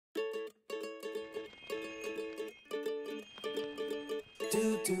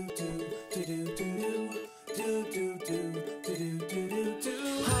do do do do do do do do do do do do do.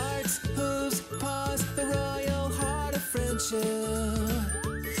 Hearts, hooves, paws, the royal heart of friendship.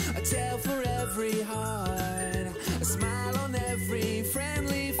 A tale for every heart, a smile on every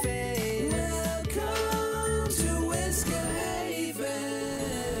friendly face. Welcome to Whisker Haven.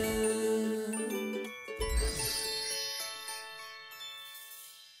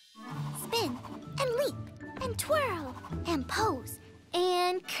 Spin and leap and twirl and pose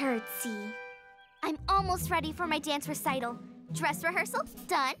and curtsy. I'm almost ready for my dance recital. Dress rehearsal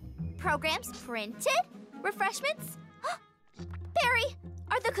done. Programs printed. Refreshments. Barry,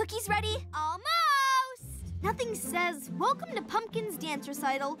 are the cookies ready? Almost! Nothing says welcome to Pumpkin's dance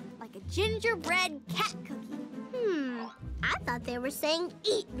recital like a gingerbread cat cookie. I thought they were saying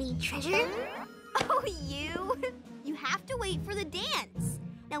eat me, treasure. Oh, you! You have to wait for the dance.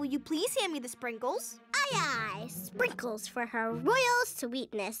 Now, will you please hand me the sprinkles? Aye, aye. Sprinkles for her royal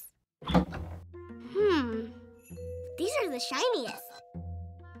sweetness. These are the shiniest.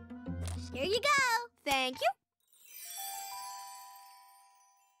 Here you go. Thank you.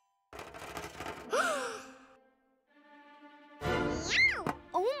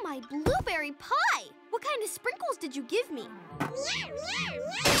 Oh, my blueberry pie! What kind of sprinkles did you give me?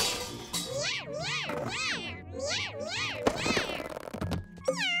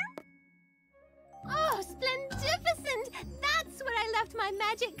 Oh, splendificent! That's where I left my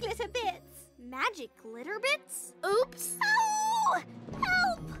magic glitter bits. Magic glitter bits? Oops. Oh!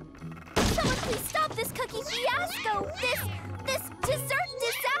 Help! Someone please stop this cookie fiasco. This dessert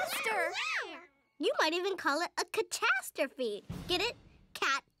disaster. You might even call it a catastrophe. Get it?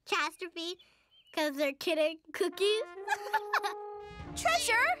 Cat-chastrophe? Because they're kidding cookies?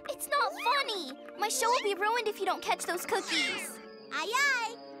 Treasure, it's not funny. My show will be ruined if you don't catch those cookies. Aye,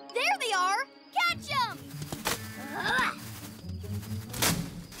 aye. There they are. Catch them!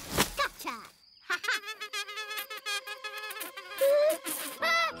 Gotcha.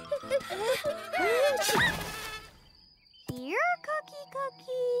 Here,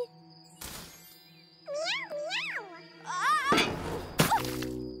 Cookie. Meow, meow.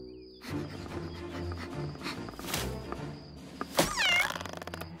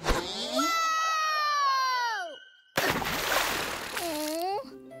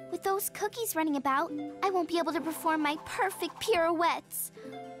 With those cookies running about, I won't be able to perform my perfect pirouettes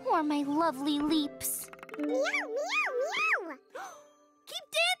or my lovely leaps. Meow, meow, meow. Keep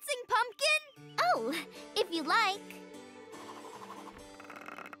dancing, Pumpkin! Oh, if you like.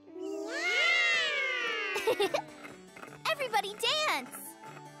 Everybody dance!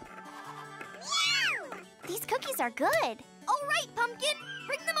 Meow. These cookies are good. All right, Pumpkin,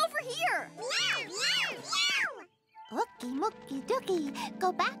 bring them over here. Meow, meow, meow. Ookie mookie dookie,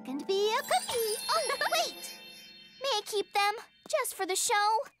 go back and be a cookie. Oh, wait! May I keep them? Just for the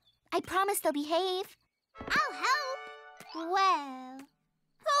show? I promise they'll behave. I'll help. Well,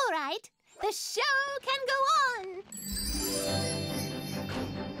 all right. The show can go on.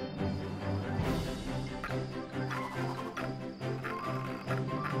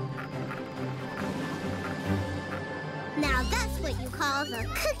 Now that's what you call the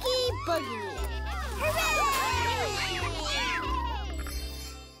Cookie Boogie. Hooray!